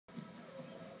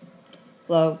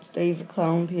Hello, it's David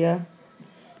Clown here.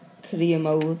 Career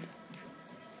mode.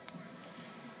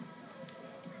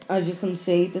 As you can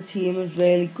see, the team is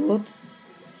really good.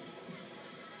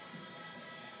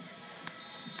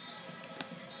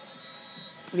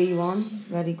 (3-1),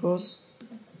 very good.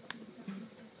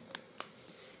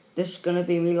 This is going to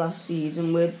be my last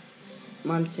season with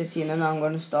Man City, and then I'm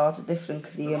going to start a different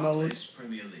career mode.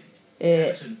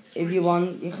 If you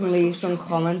want, you can leave some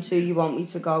comments who you want me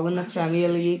to go in the Premier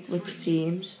League, which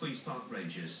teams.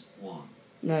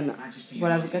 Then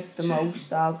whatever gets the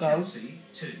most, I'll go.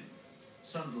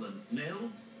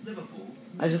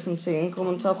 As you can see, I'm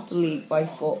coming top of the league by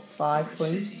 5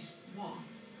 points.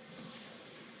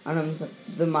 And I'm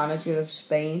the manager of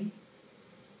Spain.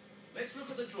 Let's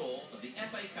look at the draw of the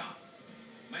FA Cup.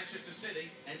 Manchester City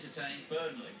entertain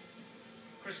Burnley.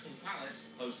 Crystal Palace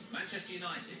host Manchester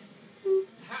United.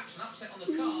 Perhaps an upset on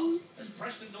the cards as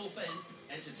Preston North End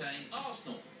entertain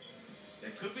Arsenal. There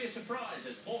could be a surprise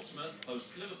as Portsmouth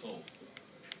host Liverpool.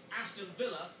 Aston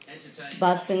Villa entertain...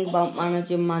 Bad thing about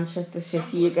managing Manchester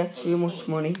City, you get too much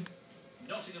money.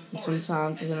 And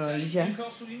sometimes it annoys you.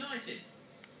 Newcastle United.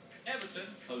 Everton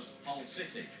host Hull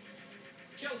City.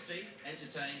 Chelsea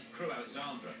entertain Crewe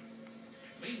Alexandra.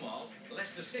 Meanwhile,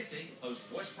 Leicester City host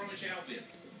West Bromwich Albion.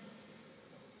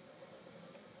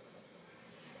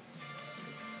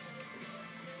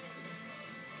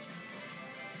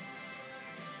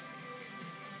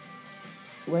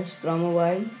 West Brom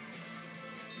away.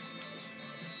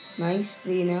 Nice,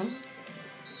 3-0.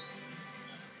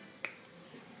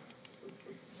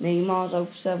 Neymar's out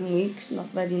for 7 weeks, not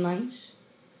very nice.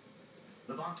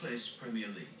 The Barclays Premier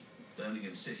League.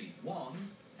 Birmingham City 1,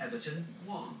 Everton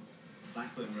 1,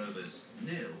 Blackburn Rovers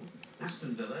 0,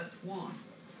 Aston Villa 1,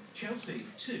 Chelsea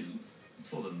 2,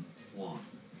 Fulham 1,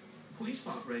 Queen's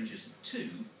Park Rangers 2,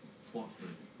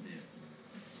 Watford 0.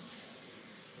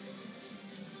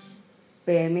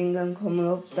 Birmingham coming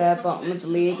up there, bottom of the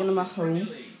league, and I'm at home.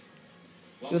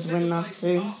 Should win that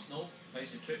too. Arsenal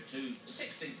face a trip to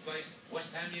 16th place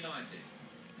West Ham United.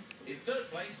 In 3rd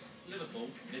place, Liverpool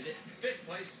visit 5th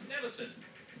place Everton.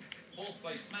 4th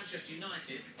place Manchester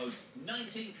United host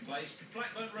 19th place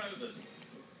Blackburn Rovers.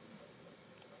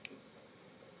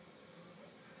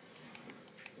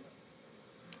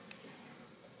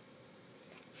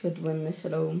 Should win this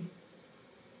at home.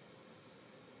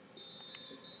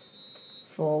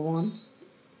 4-1.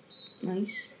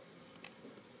 Nice.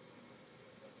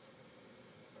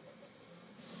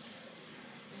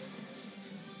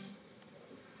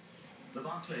 The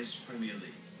Barclays Premier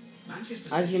League.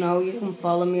 Manchester As you know, you can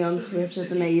follow me on Twitter.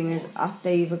 The name is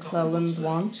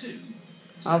 @DavidClelland1.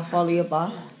 I'll follow you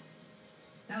back.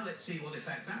 Now let's see what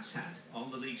effect that's had on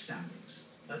the league standings.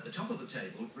 At the top of the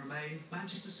table remain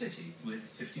Manchester City with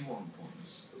 51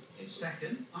 points. In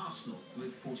 2nd, Arsenal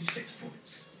with 46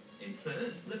 points. In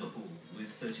 3rd, Liverpool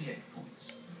with 38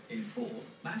 points. In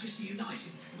 4th, Manchester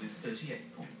United with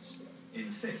 38 points. In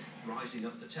 5th, rising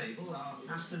up the table are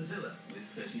Aston Villa with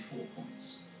 34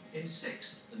 points. In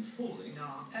 6th and falling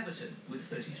are Everton with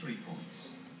 33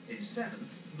 points. In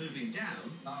 7th, moving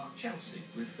down, are Chelsea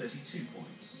with 32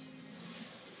 points.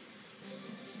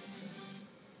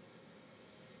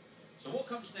 So what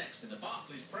comes next in the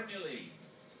Barclays Premier League?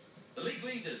 The league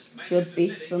leaders, Manchester Should beat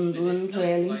City, Sunderland,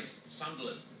 really. place,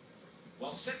 Sunderland.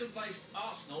 While 2nd place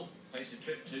Arsenal face a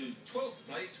trip to 12th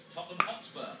place Tottenham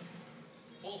Hotspur.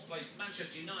 4th place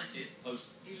Manchester United host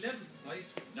 11th place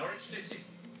Norwich City.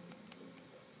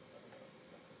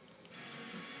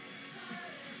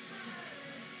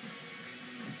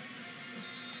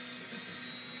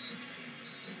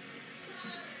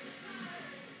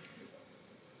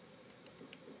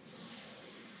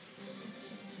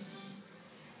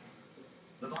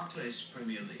 The Barclays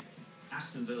Premier League.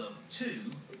 Aston Villa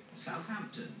 2,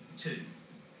 Southampton 2,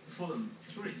 Fulham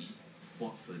 3,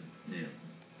 Watford 0.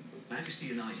 Manchester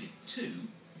United 2,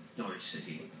 Norwich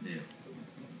City 0.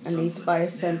 I need to buy a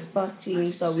centre-back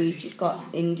team, so we just got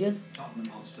injured. Tottenham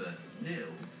Hotspur 0,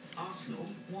 Arsenal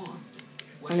 1.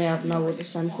 And I have no other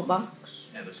centre-backs.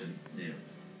 Everton 0.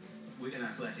 Wigan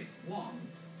Athletic 1,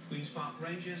 Queen's Park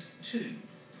Rangers 2.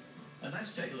 And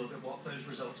let's take a look at what those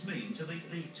results mean to the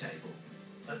league table.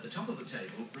 At the top of the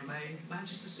table remain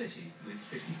Manchester City with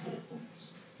 54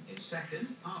 points. In 2nd,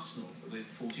 Arsenal with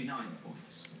 49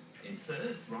 points. In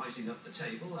 3rd, rising up the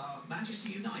table, are Manchester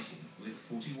United with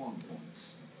 41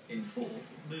 points. In 4th,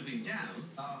 moving down,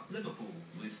 are Liverpool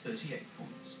with 38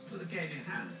 points, with a game in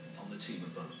hand on the team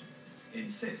above. In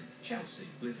 5th, Chelsea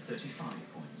with 35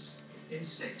 points. In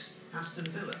 6th, Aston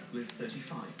Villa with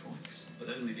 35 points, but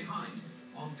only behind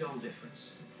on goal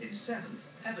difference. In 7th,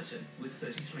 Everton with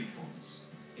 33 points.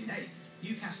 In 8th,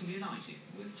 Newcastle United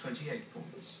with 28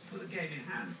 points, with a game in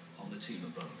hand on the team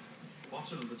above.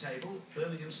 Bottom of the table,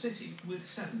 Birmingham City with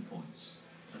 7 points.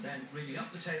 And then reading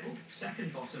up the table,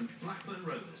 second bottom, Blackburn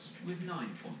Rovers with 9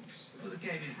 points, with a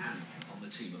game in hand on the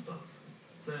team above.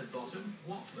 Third bottom,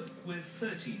 Watford with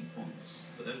 13 points,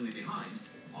 but only behind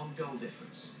on goal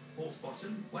difference. Fourth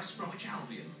bottom, West Bromwich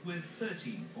Albion with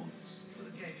 13 points, with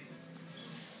a game in hand.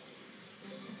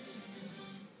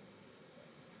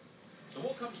 So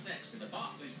what comes next in the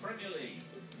Barclays Premier League?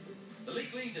 The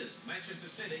league leaders, Manchester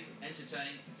City,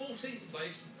 entertain 14th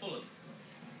place Fulham,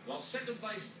 while second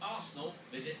place Arsenal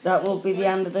visit... That will be the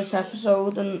end of this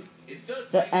episode and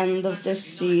the end of this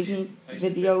season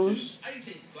videos.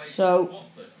 So,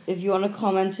 if you want to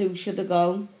comment who should I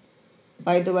go,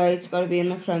 by the way, it's got to be in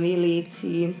the Premier League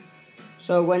team.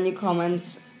 So when you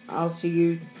comment, I'll see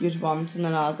you just want and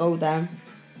then I'll go then.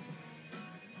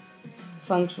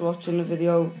 Thanks for watching the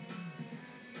video.